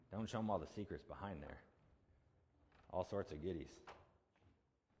Don't show them all the secrets behind there. All sorts of goodies.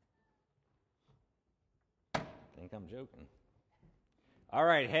 Think I'm joking. All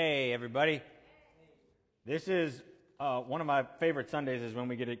right, hey everybody. This is one of my favorite Sundays is when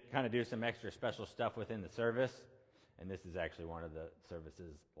we get to kind of do some extra special stuff within the service, and this is actually one of the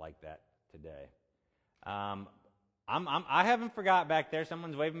services like that today. I haven't forgot back there.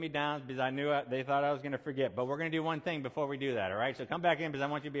 Someone's waving me down because I knew they thought I was going to forget. But we're going to do one thing before we do that, all right? So come back in because I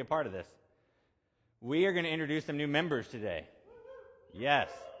want you to be a part of this. We are going to introduce some new members today. Yes.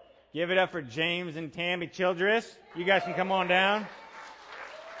 Give it up for James and Tammy Childress. You guys can come on down.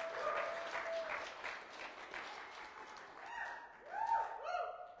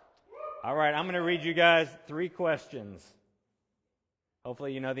 All right, I'm going to read you guys 3 questions.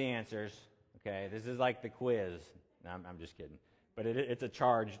 Hopefully you know the answers. Okay, this is like the quiz. No, I'm just kidding. But it's a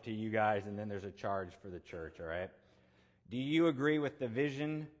charge to you guys, and then there's a charge for the church, all right? Do you agree with the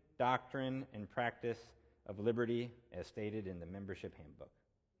vision, doctrine, and practice of liberty as stated in the membership handbook?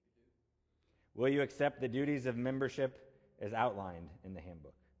 Will you accept the duties of membership as outlined in the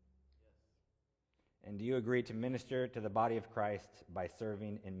handbook? Yes. And do you agree to minister to the body of Christ by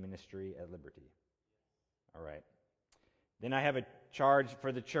serving in ministry at Liberty? Yes. All right. Then I have a charge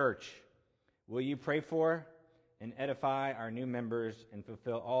for the church. Will you pray for and edify our new members and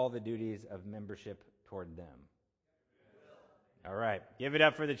fulfill all the duties of membership toward them? Yes. All right. Give it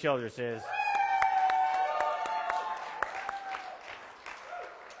up for the Childresses.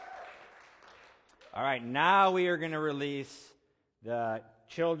 All right, now we are going to release the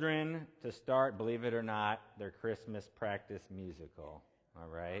children to start, believe it or not, their Christmas practice musical. All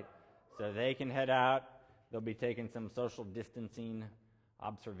right, so they can head out. They'll be taking some social distancing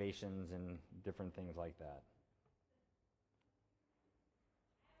observations and different things like that.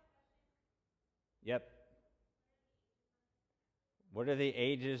 Yep. What are the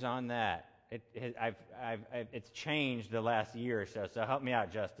ages on that? It's changed the last year or so. So help me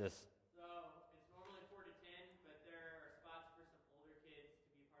out, Justice.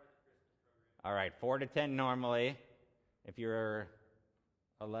 All right, 4 to 10 normally. If you're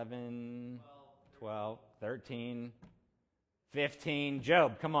 11, 12, 13, 15.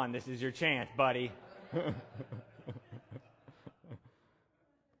 Job, come on, this is your chance, buddy.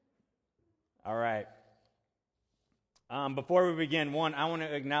 All right. Before we begin, I want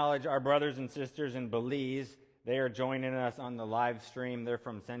to acknowledge our brothers and sisters in Belize. They are joining us on the live stream. They're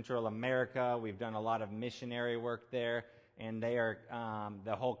from Central America. We've done a lot of missionary work there. And they are,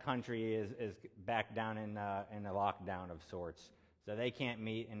 the whole country is back down in a lockdown of sorts. So they can't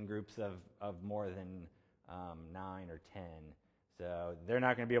meet in groups of more than 9 or 10. So they're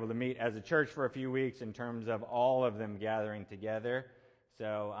not going to be able to meet as a church for a few weeks in terms of all of them gathering together.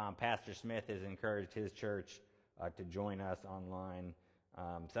 So Pastor Smith has encouraged his church to join us online.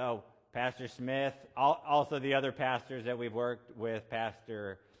 So Pastor Smith, also the other pastors that we've worked with,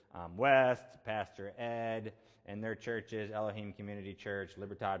 Pastor West, Pastor Ed, and their churches, Elohim Community Church,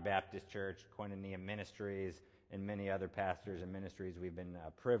 Libertad Baptist Church, Koinonia Ministries, and many other pastors and ministries. We've been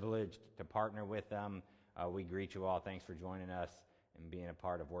privileged to partner with them. We greet you all. Thanks for joining us and being a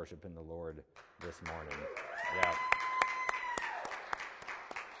part of worshiping the Lord this morning. Yeah.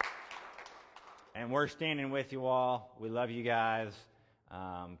 And we're standing with you all. We love you guys.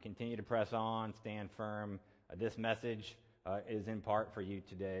 Continue to press on, stand firm. This message is in part for you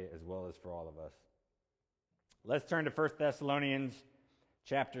today as well as for all of us. Let's turn to 1 Thessalonians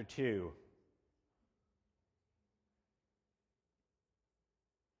chapter 2.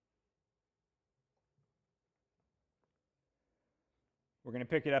 We're going to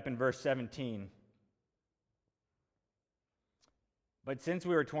pick it up in verse 17. But since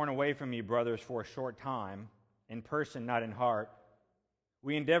we were torn away from you, brothers, for a short time, in person, not in heart,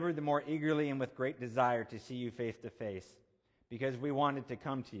 we endeavored the more eagerly and with great desire to see you face to face, because we wanted to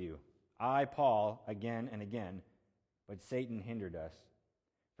come to you. I, Paul, again and again, but Satan hindered us.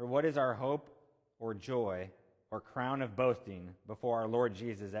 For what is our hope or joy or crown of boasting before our Lord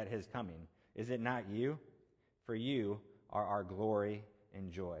Jesus at his coming? Is it not you? For you are our glory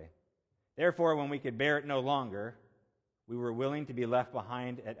and joy. Therefore, when we could bear it no longer, we were willing to be left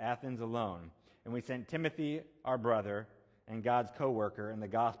behind at Athens alone, and we sent Timothy, our brother, and God's co-worker in the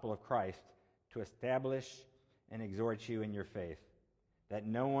gospel of Christ, to establish and exhort you in your faith, that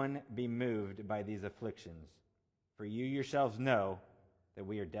no one be moved by these afflictions. For you yourselves know that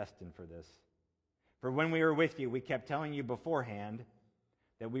we are destined for this. For when we were with you, we kept telling you beforehand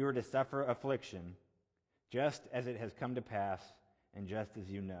that we were to suffer affliction, just as it has come to pass, and just as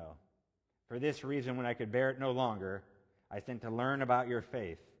you know. For this reason, when I could bear it no longer, I sent to learn about your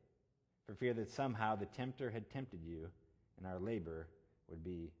faith, for fear that somehow the tempter had tempted you, and our labor would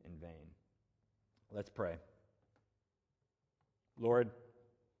be in vain. Let's pray. Lord,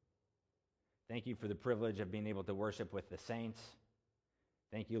 thank you for the privilege of being able to worship with the saints.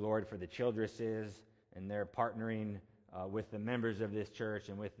 Thank you, Lord, for the Childresses and their partnering with the members of this church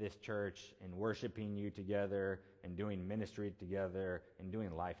and with this church and worshiping you together and doing ministry together and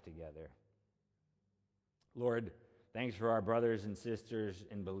doing life together. Lord, thanks for our brothers and sisters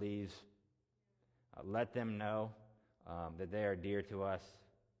in Belize. Let them know that they are dear to us,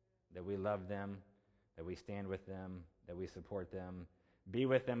 that we love them, that we stand with them, that we support them. Be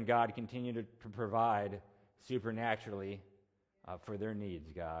with them, God. Continue to provide supernaturally for their needs,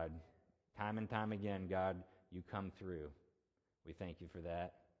 God. Time and time again, God, you come through. We thank you for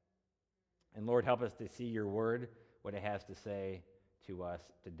that. And Lord, help us to see your word, what it has to say to us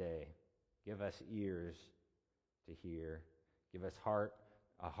today. Give us ears to hear. Give us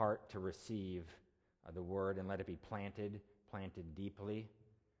a heart to receive the word, and let it be planted deeply,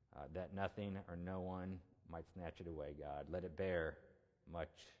 that nothing or no one might snatch it away, God. Let it bear much,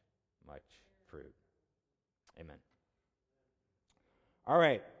 much fruit. Amen. All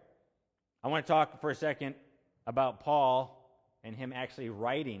right. I want to talk for a second about Paul and him actually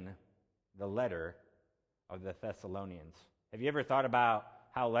writing the letter of the Thessalonians. Have you ever thought about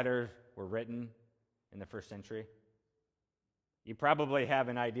how letters were written in the first century? You probably have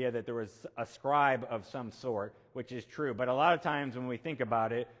an idea that there was a scribe of some sort, which is true. But a lot of times when we think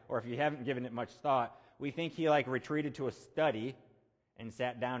about it, or if you haven't given it much thought, we think he retreated to a study and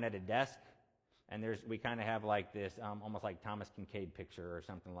sat down at a desk. And we kind of have like this, almost like Thomas Kincaid picture or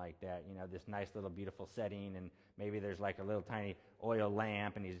something like that. You know, this nice little beautiful setting, and maybe there's like a little tiny oil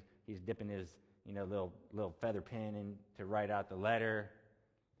lamp, and he's dipping his little feather pen in to write out the letter.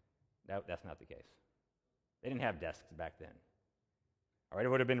 That's not the case. They didn't have desks back then. All right, it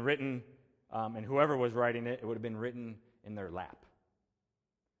would have been written, and whoever was writing it, it would have been written in their lap,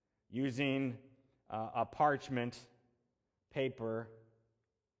 using a parchment paper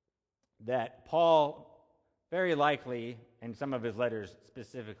that Paul very likely, and some of his letters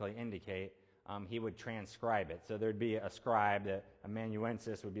specifically indicate, he would transcribe it. So there'd be a scribe, a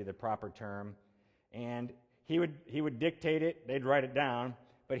amanuensis would be the proper term, and he would dictate it, they'd write it down,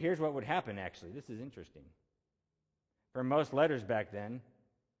 but here's what would happen actually. This is interesting. For most letters back then,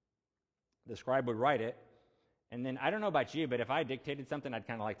 the scribe would write it, and then, I don't know about you, but if I dictated something, I'd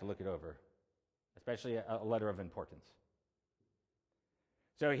kind of like to look it over, especially a letter of importance.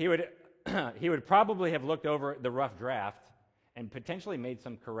 So he would probably have looked over the rough draft and potentially made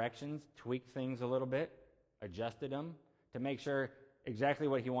some corrections, tweaked things a little bit, adjusted them to make sure exactly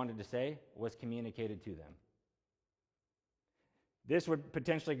what he wanted to say was communicated to them. This would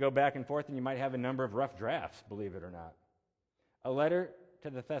potentially go back and forth, and you might have a number of rough drafts, believe it or not. A letter to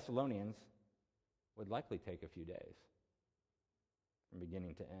the Thessalonians would likely take a few days from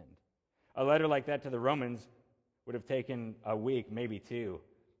beginning to end. A letter like that to the Romans would have taken a week, maybe two.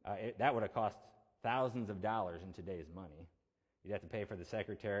 That would have cost thousands of dollars in today's money. You'd have to pay for the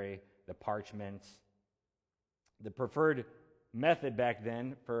secretary, the parchments. The preferred method back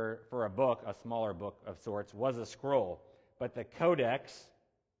then for a book, a smaller book of sorts, was a scroll. But the codex,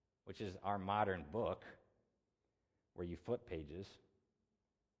 which is our modern book, where you flip pages,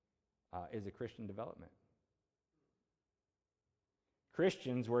 is a Christian development.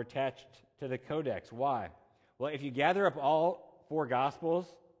 Christians were attached to the codex. Why? Well, if you gather up all four Gospels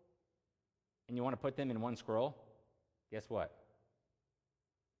and you want to put them in one scroll, guess what?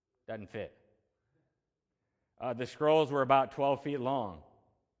 Doesn't fit. The scrolls were about 12 feet long.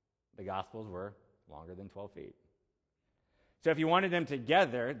 The Gospels were longer than 12 feet. So if you wanted them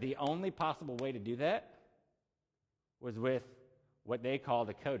together, the only possible way to do that was with what they called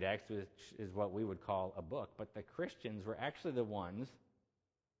a codex, which is what we would call a book. But the Christians were actually the ones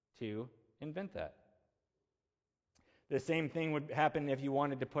to invent that. The same thing would happen if you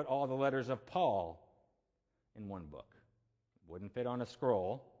wanted to put all the letters of Paul in one book. It wouldn't fit on a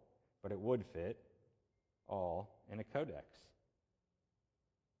scroll, but it would fit all in a codex.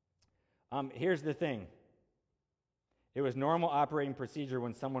 Here's the thing. It was normal operating procedure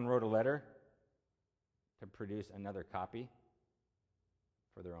when someone wrote a letter to produce another copy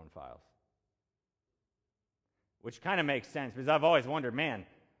for their own files. Which kind of makes sense, because I've always wondered, man,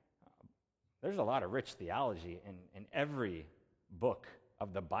 there's a lot of rich theology in every book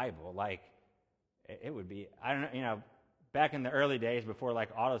of the Bible. Like, it would be, I don't know, back in the early days before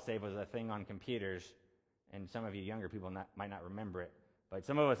like autosave was a thing on computers, and some of you younger people might not remember it, but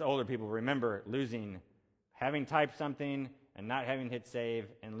some of us older people remember having typed something and not having hit save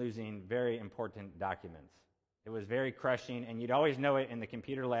and losing very important documents. It was very crushing, and you'd always know it in the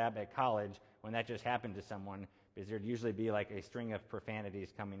computer lab at college when that just happened to someone, because there'd usually be like a string of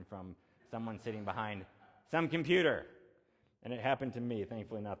profanities coming from someone sitting behind some computer. And it happened to me,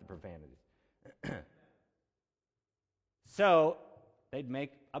 thankfully not the profanities. So they'd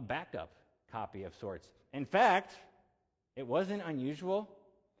make a backup copy of sorts. In fact, it wasn't unusual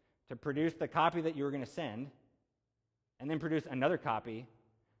to produce the copy that you were going to send and then produce another copy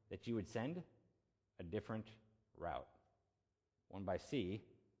that you would send a different route. One by sea,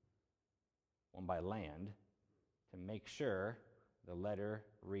 one by land, to make sure the letter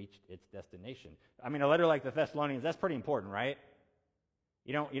reached its destination. I mean, a letter like the Thessalonians, that's pretty important, right?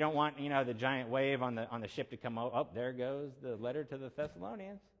 You don't want, the giant wave on the ship to come out. Oh, there goes the letter to the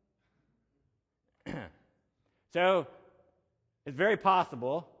Thessalonians. So it's very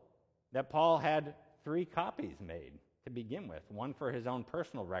possible that Paul had 3 copies made to begin with. One for his own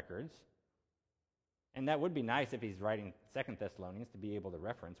personal records. And that would be nice if he's writing 2 Thessalonians to be able to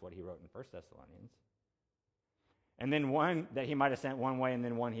reference what he wrote in 1 Thessalonians. And then one that he might have sent one way, and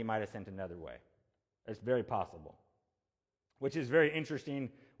then one he might have sent another way. It's very possible. Which is very interesting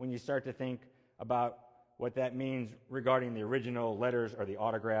when you start to think about what that means regarding the original letters, or the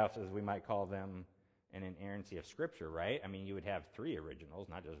autographs, as we might call them, and inerrancy of Scripture, right? I mean, you would have 3 originals,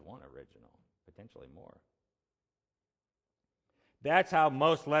 not just one original, potentially more. That's how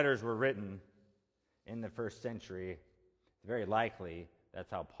most letters were written in the first century. It's very likely that's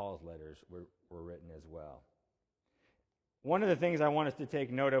how Paul's letters were written as well. One of the things I want us to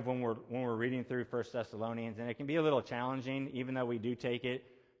take note of when we're reading through 1 Thessalonians, and it can be a little challenging, even though we do take it,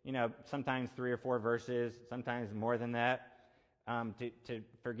 sometimes 3 or 4 verses, sometimes more than that, to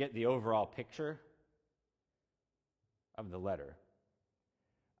forget the overall picture of the letter.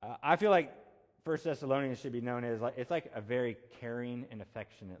 I feel like 1 Thessalonians should be known as it's like a very caring and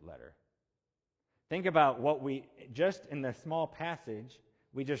affectionate letter. Think about what just in the small passage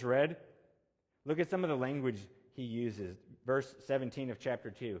we just read, look at some of the language he uses. Verse 17 of chapter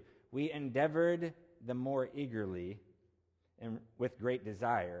 2. We endeavored the more eagerly and with great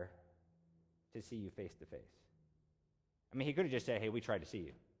desire to see you face to face. I mean, he could have just said, hey, we tried to see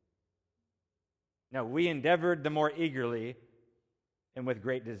you. No, we endeavored the more eagerly and with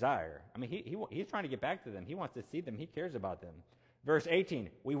great desire. I mean, he's trying to get back to them. He wants to see them. He cares about them. Verse 18,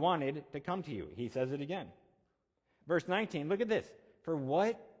 we wanted to come to you. He says it again. Verse 19, look at this. For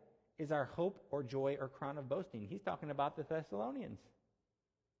what is our hope or joy or crown of boasting? He's talking about the Thessalonians.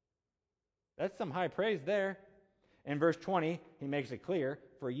 That's some high praise there. In verse 20, he makes it clear,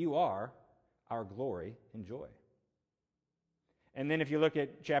 for you are our glory and joy. And then if you look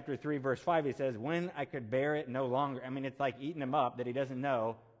at chapter 3, verse 5, he says, when I could bear it no longer. I mean, it's like eating him up that he doesn't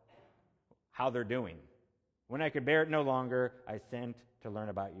know how they're doing. When I could bear it no longer, I sent to learn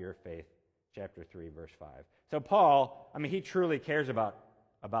about your faith. Chapter 3, verse 5. So Paul, he truly cares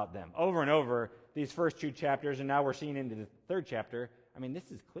about them. Over and over, these first 2 chapters, and now we're seeing into the 3rd chapter,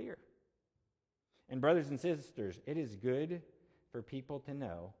 this is clear. And brothers and sisters, it is good for people to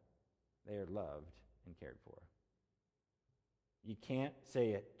know they are loved and cared for. You can't say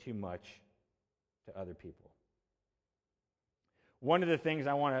it too much to other people. One of the things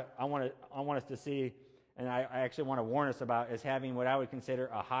I want us to see, and I actually want to warn us about, is having what I would consider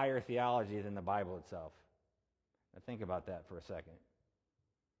a higher theology than the Bible itself. Now think about that for a second.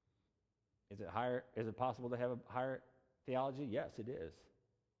 Is it possible to have a higher theology? Yes, it is.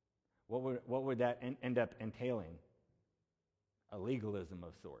 What would that end up entailing? A legalism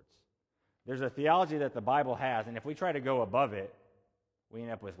of sorts. There's a theology that the Bible has, and if we try to go above it, we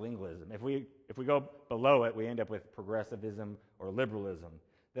end up with legalism. If we go below it, we end up with progressivism or liberalism.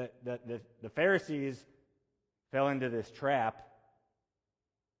 The Pharisees fell into this trap,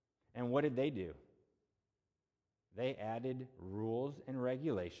 and what did they do? They added rules and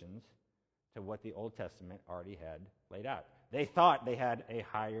regulations to what the Old Testament already had laid out. They thought they had a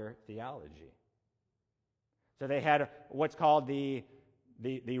higher theology. So they had what's called the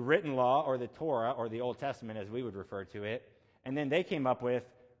written law, or the Torah, or the Old Testament as we would refer to it, and then they came up with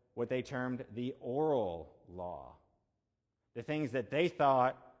what they termed the oral law. The things that they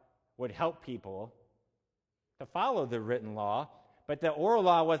thought would help people to follow the written law, but the oral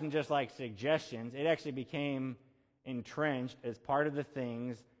law wasn't just like suggestions. It actually became entrenched as part of the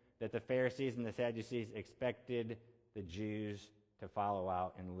things that the Pharisees and the Sadducees expected the Jews to follow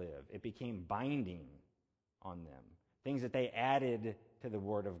out and live. It became binding on them, things that they added to the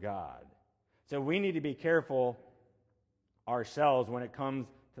Word of God. So we need to be careful ourselves when it comes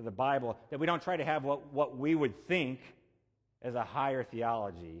to the Bible, that we don't try to have what we would think as a higher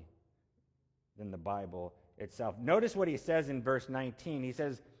theology than the Bible itself. Notice what he says in verse 19. He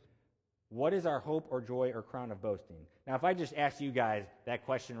says, what is our hope or joy or crown of boasting? Now, if I just ask you guys that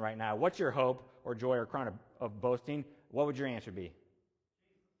question right now, what's your hope or joy or crown of boasting, what would your answer be?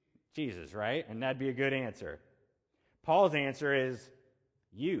 Jesus, right? And that'd be a good answer. Paul's answer is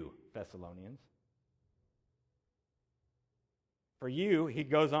you, Thessalonians. For you, he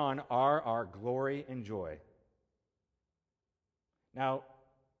goes on, are our glory and joy. Now,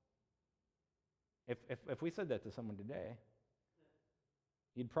 if we said that to someone today,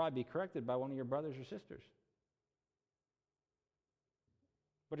 you'd probably be corrected by one of your brothers or sisters.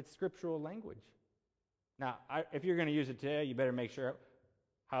 But it's scriptural language. Now, if you're going to use it today, you better make sure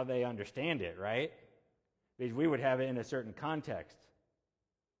how they understand it, right? Because we would have it in a certain context.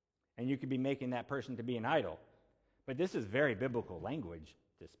 And you could be making that person to be an idol. But this is very biblical language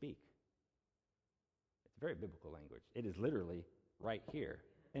to speak. It's very biblical language. It is literally right here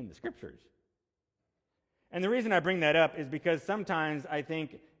in the scriptures. And the reason I bring that up is because sometimes I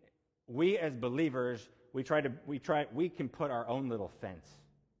think we as believers, we can put our own little fence.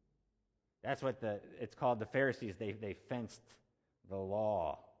 That's what it's called. The Pharisees, they fenced the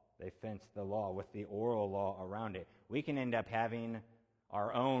law. They fenced the law with the oral law around it. We can end up having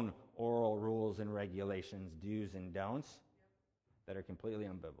our own oral rules and regulations, do's and don'ts, that are completely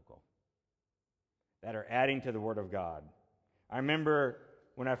unbiblical, that are adding to the Word of God. I remember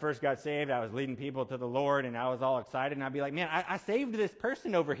when I first got saved, I was leading people to the Lord, and I was all excited, and I'd be like, man, I saved this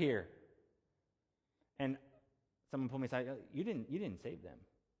person over here. And someone pulled me aside, you didn't save them.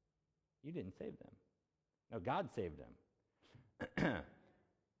 You didn't save them. No, God saved them.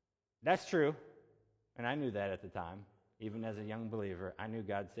 That's true, and I knew that at the time. Even as a young believer, I knew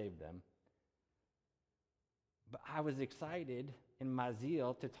God saved them. But I was excited in my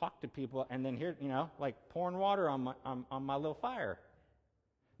zeal to talk to people, and then here, like pouring water on my little fire.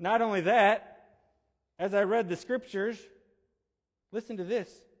 Not only that, as I read the scriptures, listen to this.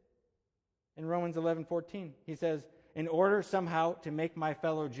 In Romans 11:14, he says, in order somehow to make my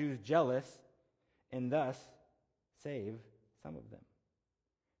fellow Jews jealous, and thus save some of them.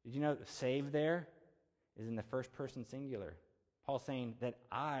 Did you know save there is in the first person singular? Paul's saying that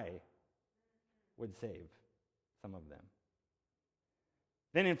I would save some of them.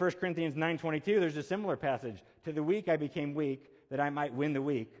 Then in 1 Corinthians 9:22, there's a similar passage. To the weak I became weak, that I might win the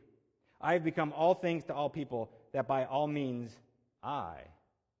weak. I have become all things to all people, that by all means I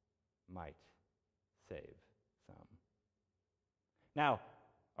might save some. Now,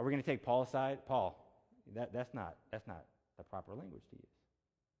 are we going to take Paul aside? Paul, that's not the proper language to use.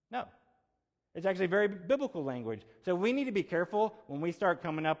 No. It's actually very biblical language. So we need to be careful when we start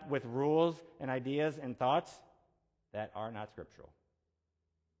coming up with rules and ideas and thoughts that are not scriptural.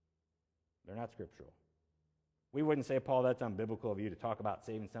 They're not scriptural. We wouldn't say, Paul, that's unbiblical of you to talk about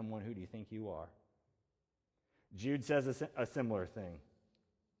saving someone. Who do you think you are? Jude says a similar thing.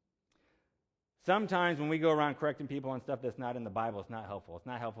 Sometimes when we go around correcting people on stuff that's not in the Bible, it's not helpful. It's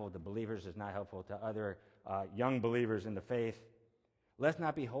not helpful to believers. It's not helpful to other young believers in the faith. Let's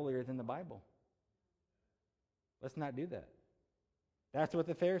not be holier than the Bible. Let's not do that. That's what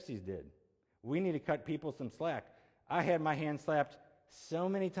the Pharisees did. We need to cut people some slack. I had my hand slapped so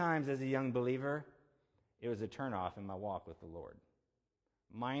many times as a young believer, it was a turnoff in my walk with the Lord.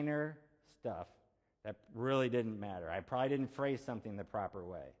 Minor stuff that really didn't matter. I probably didn't phrase something the proper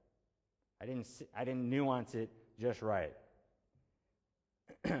way. I didn't nuance it just right.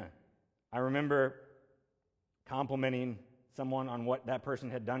 I remember complimenting someone on what that person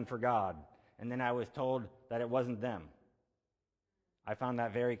had done for God, and then I was told that it wasn't them. I found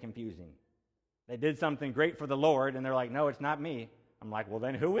that very confusing. They did something great for the Lord, and they're like, no, it's not me. I'm like, well,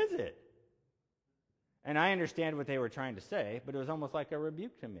 then who is it? And I understand what they were trying to say, but it was almost like a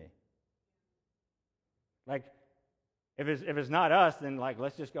rebuke to me. Like, if it's not us, then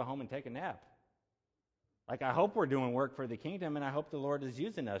let's just go home and take a nap. I hope we're doing work for the kingdom, and I hope the Lord is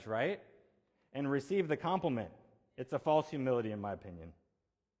using us, right? And receive the compliment. It's a false humility, in my opinion.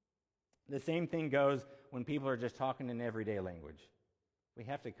 The same thing goes when people are just talking in everyday language. We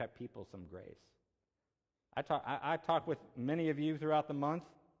have to cut people some grace. I talk with many of you throughout the month,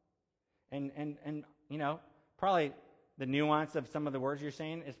 and probably the nuance of some of the words you're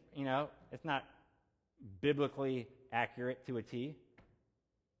saying is, it's not biblically accurate to a T.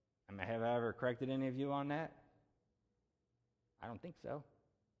 Have I ever corrected any of you on that? I don't think so.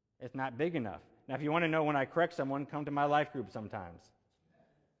 It's not big enough. Now, if you want to know when I correct someone, come to my life group sometimes.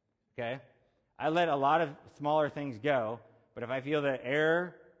 Okay? I let a lot of smaller things go, but if I feel that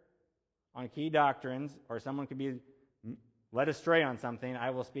error on key doctrines or someone could be led astray on something,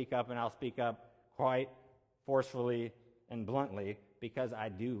 I will speak up, and I'll speak up quite forcefully and bluntly because I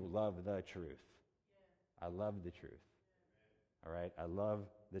do love the truth. I love the truth. All right? I love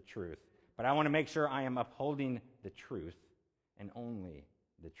the truth. But I want to make sure I am upholding the truth and only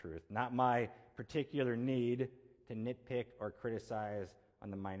the truth, not my particular need to nitpick or criticize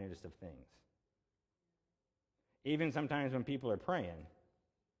on the minutest of things. Even sometimes when people are praying,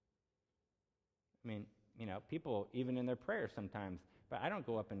 I mean, people, even in their prayers sometimes, but I don't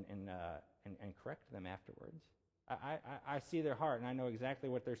go up and correct them afterwards. I see their heart, and I know exactly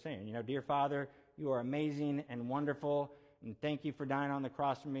what they're saying. Dear Father, you are amazing and wonderful, and thank you for dying on the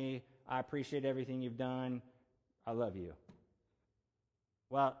cross for me. I appreciate everything you've done. I love you.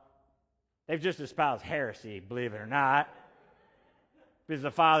 Well, they've just espoused heresy, believe it or not, because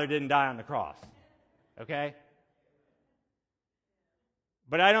the Father didn't die on the cross. Okay?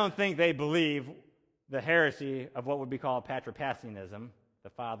 But I don't think they believe the heresy of what would be called patripassianism, the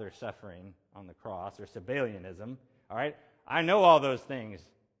Father suffering on the cross, or Sabellianism. All right? I know all those things.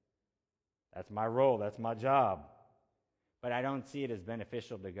 That's my role. That's my job. But I don't see it as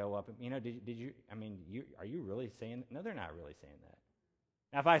beneficial to go up. Are you really saying that? No, they're not really saying that.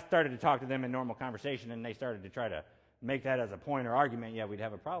 Now, if I started to talk to them in normal conversation and they started to try to make that as a point or argument, yeah, we'd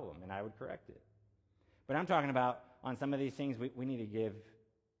have a problem, and I would correct it. But I'm talking about on some of these things, we need to give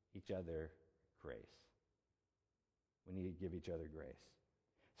each other grace. We need to give each other grace.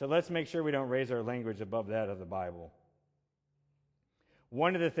 So let's make sure we don't raise our language above that of the Bible.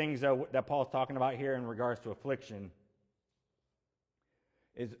 One of the things that Paul's talking about here in regards to affliction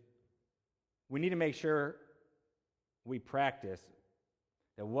is we need to make sure we practice,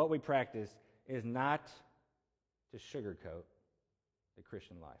 that what we practice is not to sugarcoat the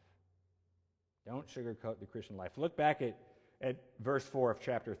Christian life. Don't sugarcoat the Christian life. Look back at verse 4 of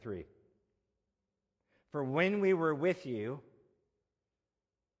chapter 3. For when we were with you,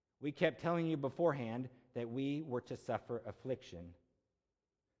 we kept telling you beforehand that we were to suffer affliction,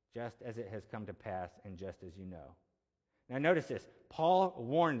 just as it has come to pass and just as you know. Now notice this. Paul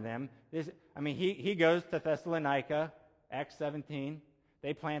warned them. He goes to Thessalonica, Acts 17.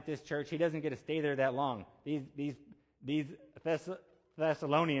 They plant this church. He doesn't get to stay there that long. These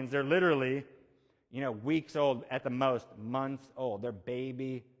Thessalonians, they're literally, weeks old at the most, months old. They're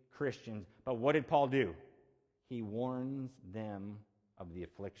baby Christians. But what did Paul do? He warns them of the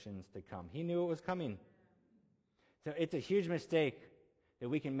afflictions to come. He knew it was coming. So it's a huge mistake that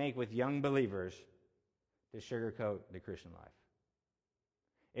we can make with young believers to sugarcoat the Christian life.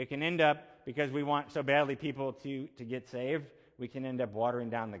 It can end up, because we want so badly people to get saved, we can end up watering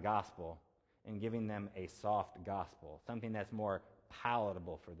down the gospel and giving them a soft gospel, something that's more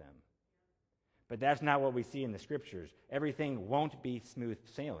palatable for them. But that's not what we see in the Scriptures. Everything won't be smooth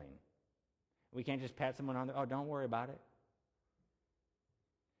sailing. We can't just pat someone on the, don't worry about it.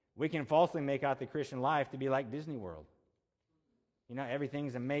 We can falsely make out the Christian life to be like Disney World.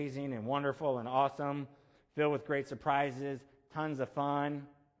 Everything's amazing and wonderful and awesome, filled with great surprises, tons of fun.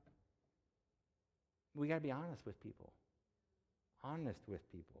 We got to be honest with people. Honest with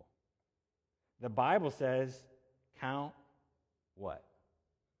people. The Bible says, count what?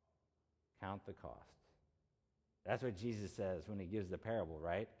 Count the cost. That's what Jesus says when he gives the parable,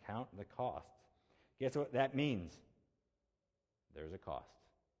 right? Count the costs. Guess what that means? There's a cost.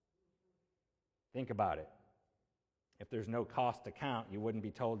 Think about it. If there's no cost to count, you wouldn't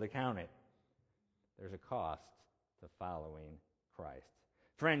be told to count it. There's a cost to following Christ.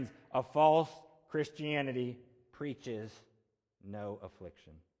 Friends, a false Christianity preaches no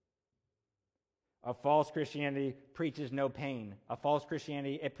affliction. A false Christianity preaches no pain. A false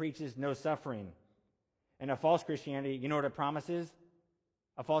Christianity, it preaches no suffering. And a false Christianity, you know what it promises?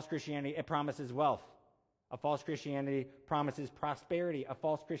 A false Christianity, it promises wealth. A false Christianity promises prosperity. A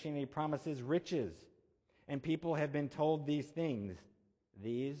false Christianity promises riches. And people have been told these things.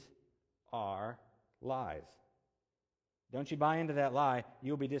 These are lies. Don't you buy into that lie,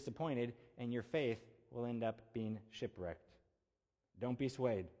 you'll be disappointed, and your faith will end up being shipwrecked. Don't be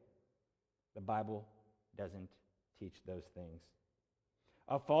swayed. The Bible doesn't teach those things.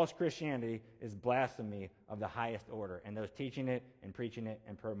 A false Christianity is blasphemy of the highest order, and those teaching it and preaching it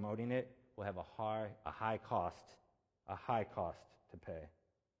and promoting it will have a high cost to pay.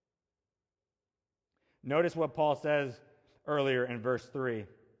 Notice what Paul says earlier in verse 3.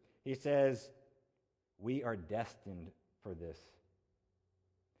 He says, we are destined for this.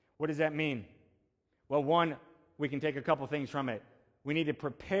 What does that mean? Well, one, we can take a couple things from it. We need to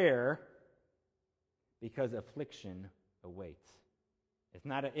prepare because affliction awaits. It's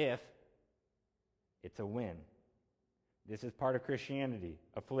not an if, it's a when. This is part of Christianity,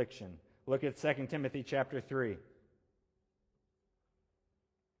 affliction. Look at 2 Timothy chapter 3.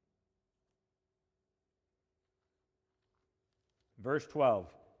 Verse 12.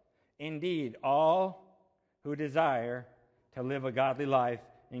 Indeed, all who desire to live a godly life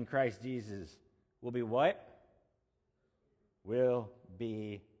in Christ Jesus will be what? Will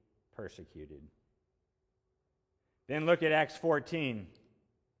be persecuted. Then look at Acts 14.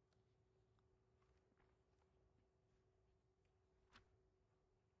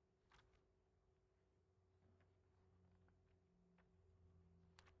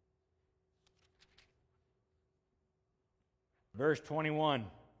 Verse 21,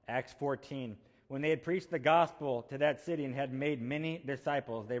 Acts 14. When they had preached the gospel to that city and had made many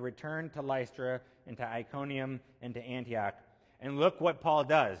disciples, they returned to Lystra and to Iconium and to Antioch. And look what Paul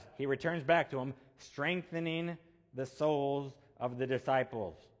does. He returns back to them, strengthening the souls of the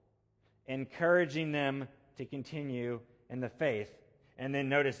disciples, encouraging them to continue in the faith. And then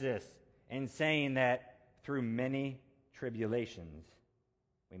notice this, and saying that through many tribulations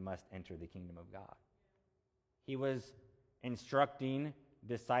we must enter the kingdom of God. He was instructing,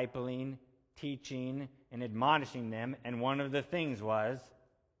 discipling, teaching, and admonishing them, and one of the things was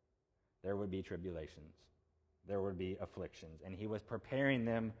there would be tribulations, there would be afflictions, and he was preparing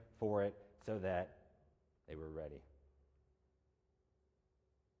them for it so that they were ready.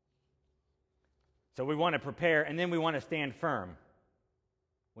 So we want to prepare, and then we want to stand firm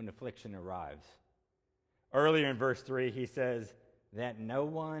when affliction arrives. Earlier in verse 3, he says, that no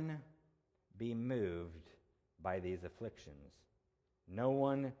one be moved by these afflictions. No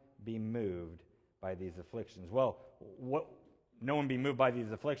one be moved by these afflictions. Well, no one be moved by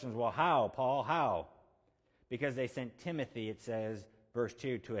these afflictions. Well, how, Paul? How? Because they sent Timothy, it says, verse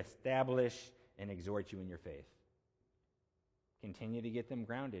 2, to establish and exhort you in your faith. Continue to get them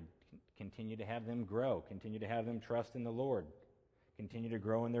grounded. Continue to have them grow. Continue to have them trust in the Lord. Continue to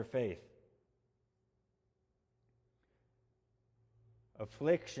grow in their faith.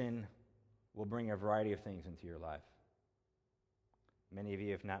 Affliction will bring a variety of things into your life. Many of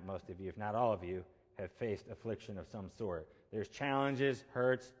you, if not most of you, if not all of you, have faced affliction of some sort. There's challenges,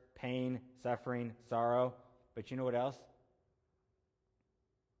 hurts, pain, suffering, sorrow. But you know what else?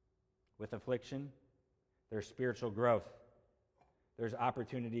 With affliction, there's spiritual growth. There's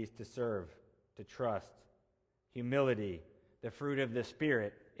opportunities to serve, to trust, humility, the fruit of the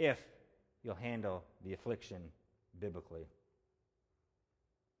Spirit, if you'll handle the affliction biblically.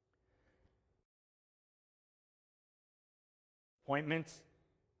 Appointments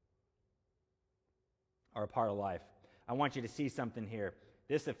are a part of life. I want you to see something here.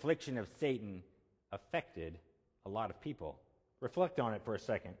 This affliction of Satan affected a lot of people. Reflect on it for a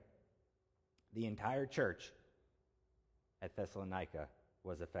second. The entire church at Thessalonica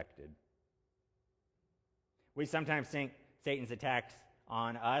was affected. We sometimes think Satan's attacks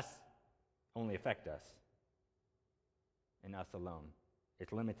on us only affect us and us alone.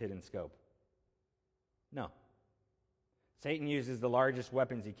 It's limited in scope. No. Satan uses the largest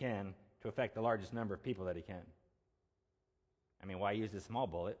weapons he can to affect the largest number of people that he can. I mean, why use a small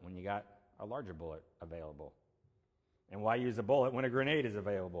bullet when you got a larger bullet available? And why use a bullet when a grenade is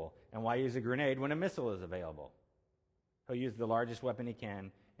available? And why use a grenade when a missile is available? He'll use the largest weapon he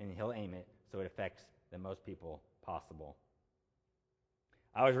can, and he'll aim it so it affects the most people possible.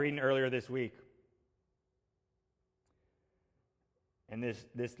 I was reading earlier this week, and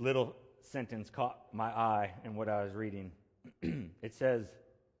this little sentence caught my eye in what I was reading. It says,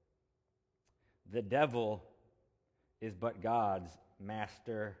 the devil is but God's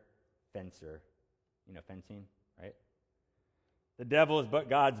master fencer. You know, fencing, right? The devil is but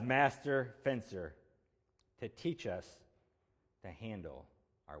God's master fencer to teach us to handle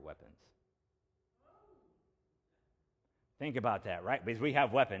our weapons. Think about that, right? Because we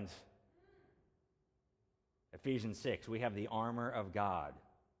have weapons. Ephesians 6, we have the armor of God.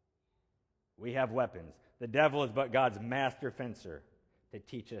 We have weapons. The devil is but God's master fencer to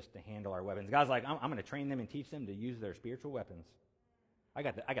teach us to handle our weapons. God's like, I'm going to train them and teach them to use their spiritual weapons. I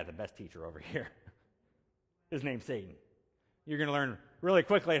got the best teacher over here. His name's Satan. You're going to learn really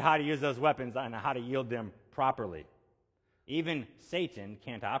quickly how to use those weapons and how to yield them properly. Even Satan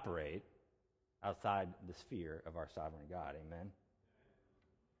can't operate outside the sphere of our sovereign God. Amen?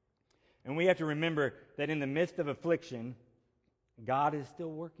 And we have to remember that in the midst of affliction, God is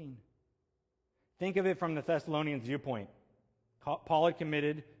still working. Think of it from the Thessalonians' viewpoint. Paul had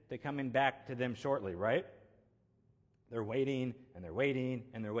committed to coming back to them shortly, right? They're waiting, and they're waiting,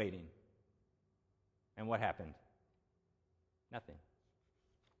 and they're waiting. And what happened? Nothing.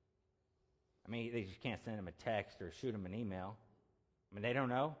 I mean, they just can't send him a text or shoot him an email. I mean, they don't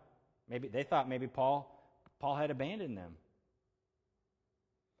know. Maybe they thought maybe Paul had abandoned them.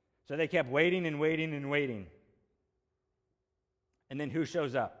 So they kept waiting and waiting and waiting. And then who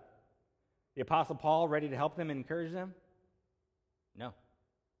shows up? The Apostle Paul, ready to help them and encourage them? No.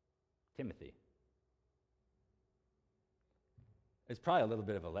 Timothy. It's probably a little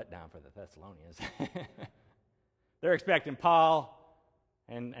bit of a letdown for the Thessalonians. They're expecting Paul,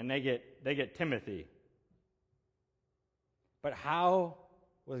 and they get Timothy. But how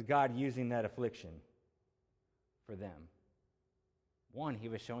was God using that affliction for them? One, he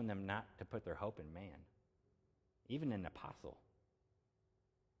was showing them not to put their hope in man, even an apostle.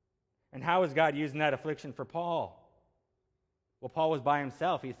 And how was God using that affliction for Paul? Well, Paul was by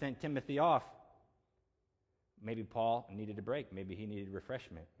himself. He sent Timothy off. Maybe Paul needed a break. Maybe he needed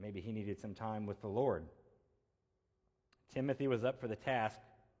refreshment. Maybe he needed some time with the Lord. Timothy was up for the task,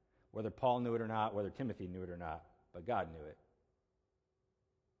 whether Paul knew it or not, whether Timothy knew it or not, but God knew it.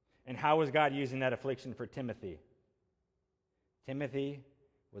 And how was God using that affliction for Timothy? Timothy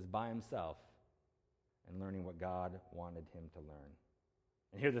was by himself and learning what God wanted him to learn.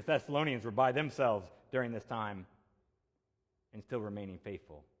 And here the Thessalonians were by themselves during this time and still remaining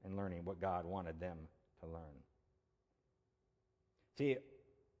faithful and learning what God wanted them to learn. See,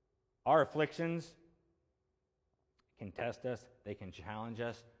 our afflictions can test us, they can challenge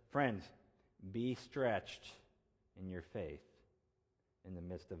us. Friends, be stretched in your faith in the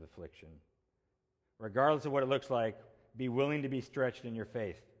midst of affliction. Regardless of what it looks like, be willing to be stretched in your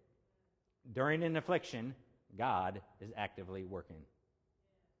faith. During an affliction, God is actively working.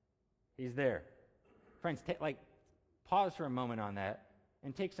 He's there. Friends, pause for a moment on that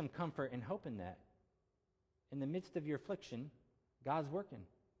and take some comfort and hope in that. In the midst of your affliction, God's working.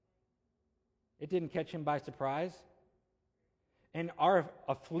 It didn't catch him by surprise. And our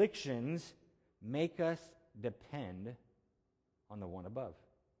afflictions make us depend on the one above.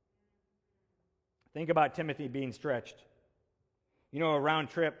 Think about Timothy being stretched. You know, a round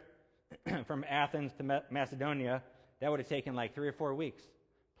trip from Athens to Macedonia, that would have taken like 3 or 4 weeks,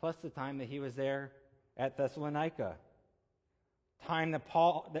 plus the time that he was there at Thessalonica. Time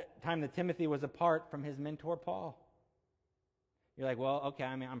that Timothy was apart from his mentor Paul. You're like, well, okay,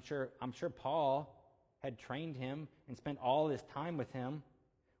 I mean, I'm sure Paul had trained him and spent all this time with him.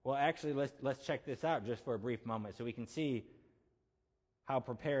 Well, actually, let's check this out just for a brief moment so we can see how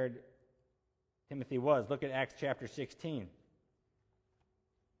prepared Timothy was. Look at Acts chapter 16.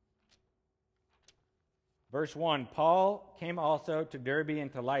 Verse 1, Paul came also to Derbe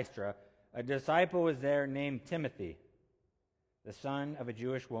and to Lystra. A disciple was there named Timothy, the son of a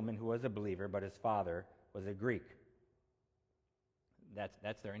Jewish woman who was a believer, but his father was a Greek.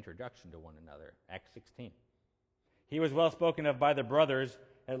 That's their introduction to one another, Acts 16. He was well spoken of by the brothers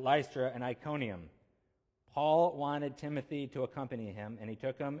at Lystra and Iconium. Paul wanted Timothy to accompany him, and he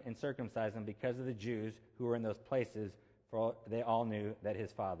took him and circumcised him because of the Jews who were in those places, for they all knew that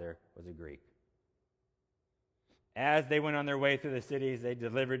his father was a Greek. As they went on their way through the cities, they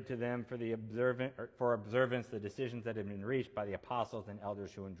delivered to them for observance the decisions that had been reached by the apostles and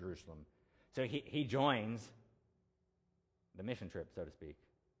elders who were in Jerusalem. So he joins the mission trip, so to speak.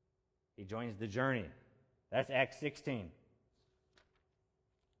 He joins the journey. That's Acts 16.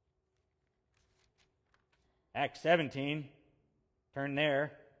 Acts 17, turn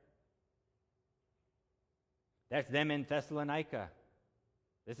there. That's them in Thessalonica.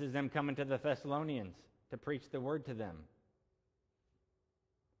 This is them coming to the Thessalonians to preach the word to them.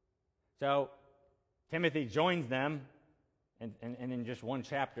 So Timothy joins them, and in just one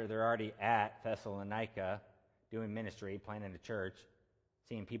chapter, they're already at Thessalonica doing ministry, planting a church,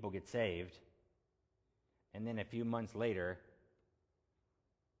 seeing people get saved. And then a few months later,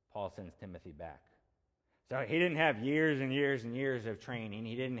 Paul sends Timothy back. So he didn't have years and years and years of training.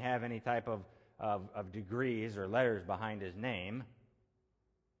 He didn't have any type of degrees or letters behind his name,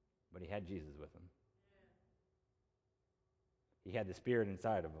 but he had Jesus with him. He had the Spirit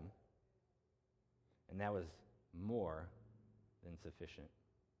inside of him. And that was more than sufficient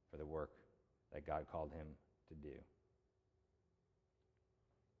for the work that God called him to do.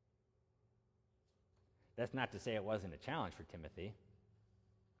 That's not to say it wasn't a challenge for Timothy.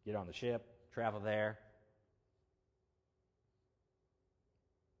 Get on the ship, travel there.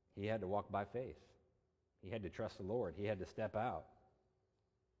 He had to walk by faith. He had to trust the Lord. He had to step out.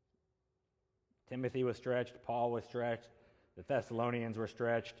 Timothy was stretched. Paul was stretched. The Thessalonians were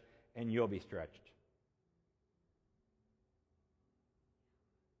stretched. And you'll be stretched.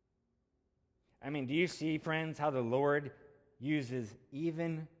 I mean, do you see, friends, how the Lord uses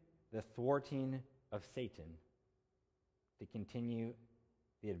even the thwarting of Satan to continue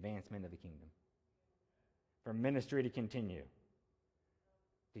the advancement of the kingdom? For ministry to continue,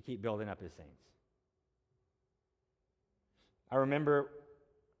 to keep building up his saints. I remember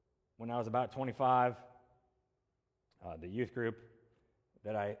when I was about 25, the youth group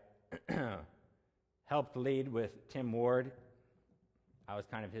that I helped lead with Tim Ward, I was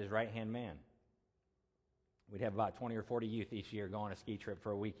kind of his right-hand man. We'd have about 20 or 40 youth each year go on a ski trip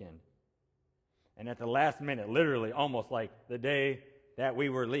for a weekend. And at the last minute, literally almost like the day that we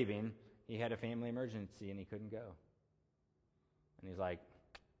were leaving, he had a family emergency and he couldn't go. And he's like,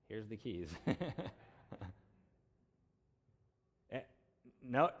 here's the keys.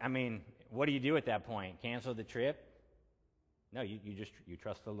 No, I mean, what do you do at that point? Cancel the trip? No, you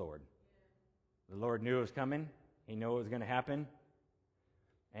trust the Lord. The Lord knew it was coming. He knew it was going to happen.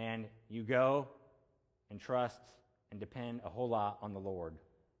 And you go and trust and depend a whole lot on the Lord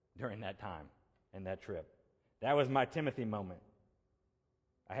during that time and that trip. That was my Timothy moment.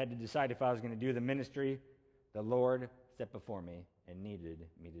 I had to decide if I was going to do the ministry the Lord set before me and needed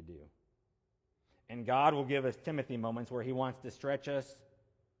me to do. And God will give us Timothy moments where he wants to stretch us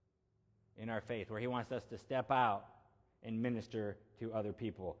in our faith, where he wants us to step out and minister to other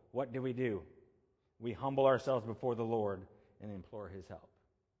people. What do? We humble ourselves before the Lord and implore his help.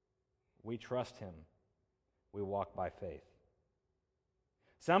 We trust him. We walk by faith.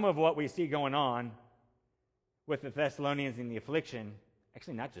 Some of what we see going on with the Thessalonians in the affliction,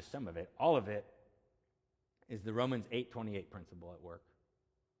 actually not just some of it, all of it, is the Romans 8:28 principle at work.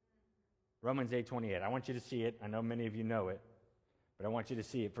 Romans 8:28. I want you to see it. I know many of you know it, but I want you to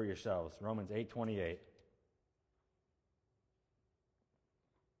see it for yourselves. Romans 8:28.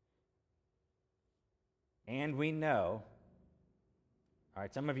 And we know, all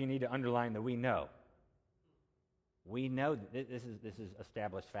right, some of you need to underline the we know. We know, this is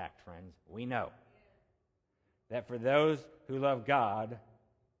established fact, friends. We know that for those who love God,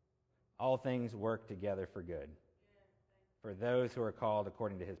 all things work together for good. For those who are called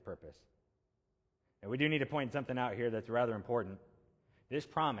according to his purpose. And we do need to point something out here that's rather important. This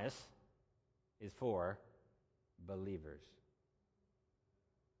promise is for believers.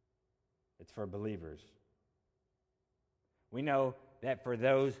 It's for believers. We know that for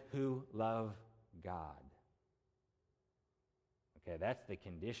those who love God. Okay, that's the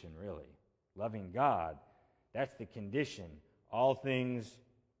condition, really. Loving God, that's the condition. All things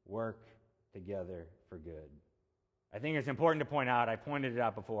work together for good. I think it's important to point out, I pointed it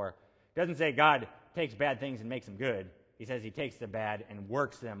out before, it doesn't say God takes bad things and makes them good. He says he takes the bad and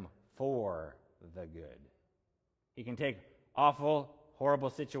works them for the good. He can take awful,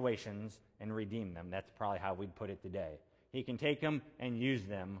 horrible situations and redeem them. That's probably how we'd put it today. He can take them and use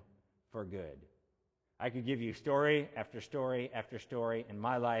them for good. I could give you story after story after story in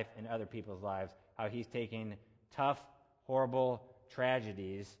my life and other people's lives, how he's taken tough, horrible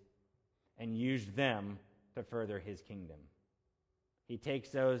tragedies and used them to further his kingdom. He takes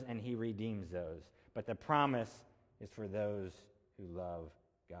those and he redeems those. But the promise is for those who love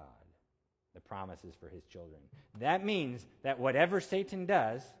God. The promise is for his children. That means that whatever Satan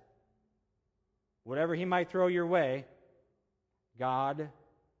does, whatever he might throw your way, God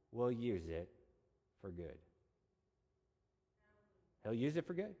will use it for good. He'll use it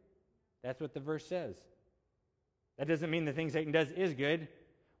for good. That's what the verse says. That doesn't mean the thing Satan does is good.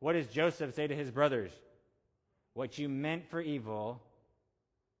 What does Joseph say to his brothers? What you meant for evil,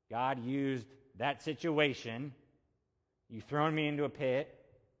 God used that situation. You've thrown me into a pit.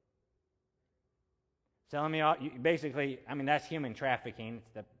 Selling me off. Basically, that's human trafficking.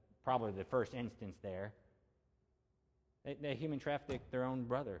 It's probably the first instance there. They human trafficked their own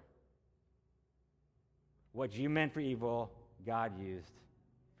brother. What you meant for evil, God used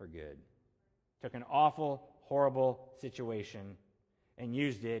for good. Took an awful, horrible situation and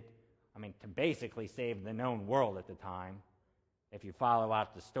used it, to basically save the known world at the time. If you follow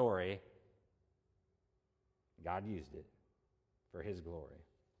out the story, God used it for his glory.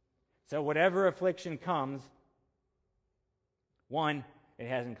 So whatever affliction comes, one, it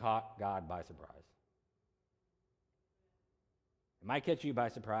hasn't caught God by surprise. It might catch you by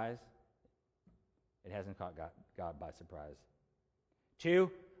surprise. It hasn't caught God by surprise. Two,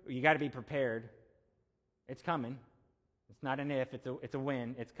 you got to be prepared. It's coming. It's not an if, it's a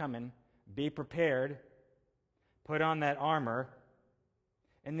when. It's coming. Be prepared. Put on that armor.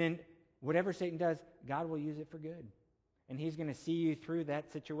 And then whatever Satan does, God will use it for good. And he's going to see you through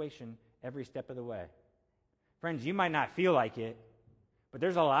that situation every step of the way. Friends, you might not feel like it, but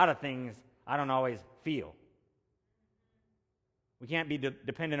there's a lot of things I don't always feel. We can't be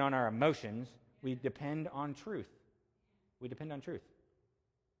dependent on our emotions. We depend on truth. We depend on truth.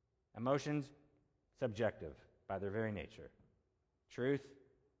 Emotions, subjective by their very nature. Truth,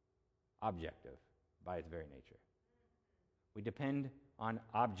 objective by its very nature. We depend on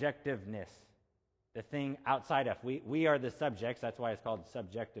objectiveness, the thing outside of. We are the subjects. That's why it's called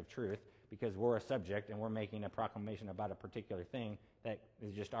subjective truth, because we're a subject and we're making a proclamation about a particular thing that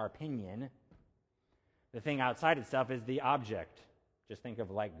is just our opinion. The thing outside itself is the object. Just think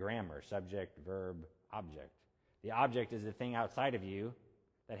of like grammar, subject, verb, object. The object is the thing outside of you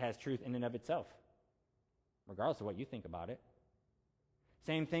that has truth in and of itself, regardless of what you think about it.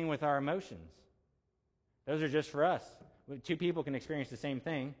 Same thing with our emotions. Those are just for us. Two people can experience the same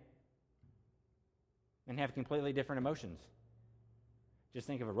thing and have completely different emotions. Just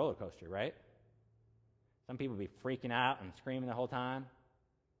think of a roller coaster, right? Some people be freaking out and screaming the whole time.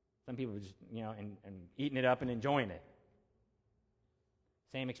 Some people just, and eating it up and enjoying it.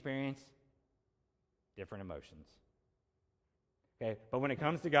 Same experience, different emotions. Okay, but when it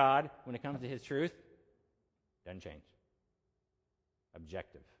comes to God, when it comes to His truth, doesn't change.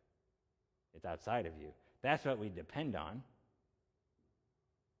 Objective. It's outside of you. That's what we depend on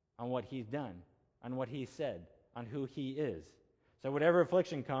what He's done, on what He said, on who He is. So whatever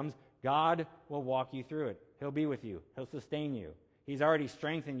affliction comes, God will walk you through it. He'll be with you. He'll sustain you. He's already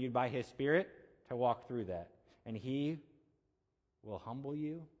strengthened you by His Spirit to walk through that. And He will humble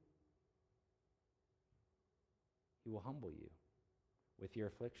you. He will humble you with your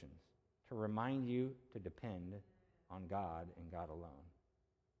afflictions to remind you to depend on God and God alone.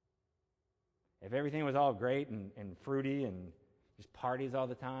 If everything was all great and fruity and just parties all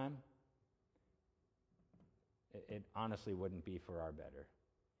the time, it honestly wouldn't be for our better.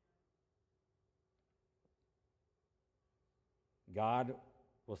 God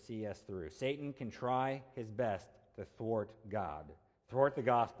will see us through. Satan can try his best to thwart God, thwart the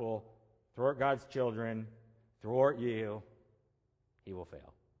gospel, thwart God's children, thwart you. He will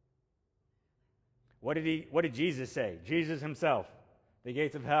fail. What did Jesus say? Jesus himself. The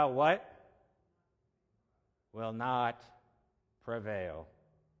gates of hell, what? Will not prevail.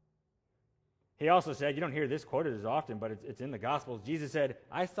 He also said, you don't hear this quoted as often, but it's in the Gospels. Jesus said,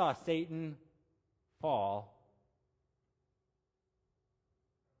 I saw Satan fall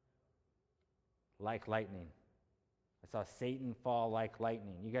like lightning. I saw Satan fall like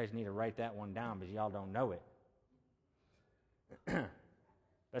lightning. You guys need to write that one down because y'all don't know it.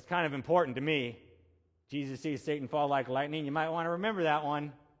 That's kind of important to me. Jesus sees Satan fall like lightning. You might want to remember that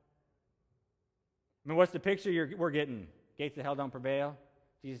one. I mean, what's the picture we're getting? Gates of hell don't prevail.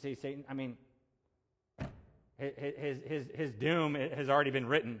 Jesus sees Satan. I mean, his doom has already been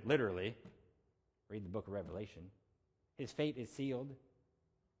written, literally. Read the book of Revelation. His fate is sealed.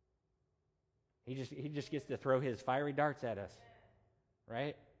 He just gets to throw his fiery darts at us,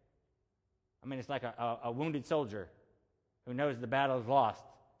 right? I mean, it's like a wounded soldier who knows the battle is lost,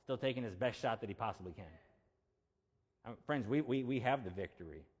 still taking his best shot that he possibly can. Friends, we have the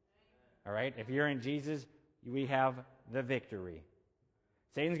victory. All right? If you're in Jesus, we have the victory.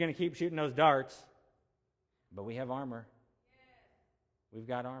 Satan's going to keep shooting those darts, but we have armor. We've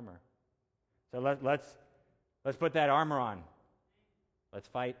got armor. So let's put that armor on. Let's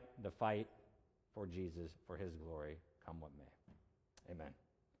fight the fight for Jesus, for His glory, come what may. Amen.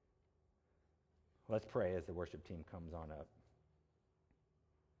 Let's pray as the worship team comes on up.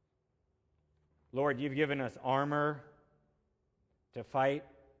 Lord, you've given us armor to fight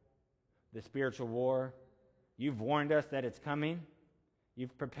the spiritual war. You've warned us that it's coming.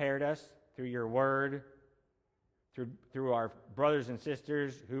 You've prepared us through your word, through our brothers and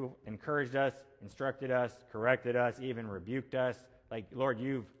sisters who encouraged us, instructed us, corrected us, even rebuked us. Like, Lord,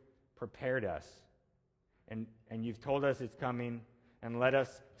 you've prepared us. And you've told us it's coming, and let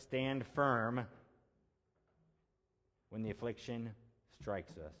us stand firm when the affliction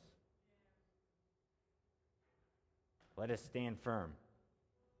strikes us. Let us stand firm.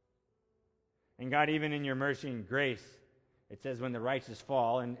 And God, even in your mercy and grace, it says when the righteous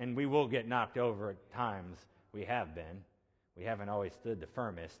fall, and we will get knocked over at times, we have been. We haven't always stood the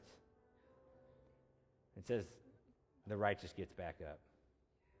firmest. It says the righteous gets back up.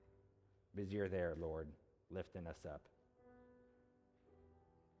 Because you're there, Lord, lifting us up.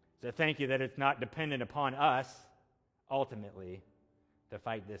 So thank you that it's not dependent upon us, ultimately, to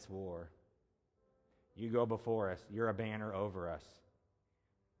fight this war. You go before us. You're a banner over us.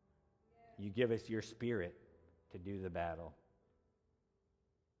 You give us your Spirit to do the battle.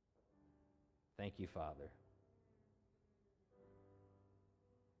 Thank you, Father.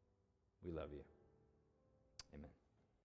 We love you. Amen.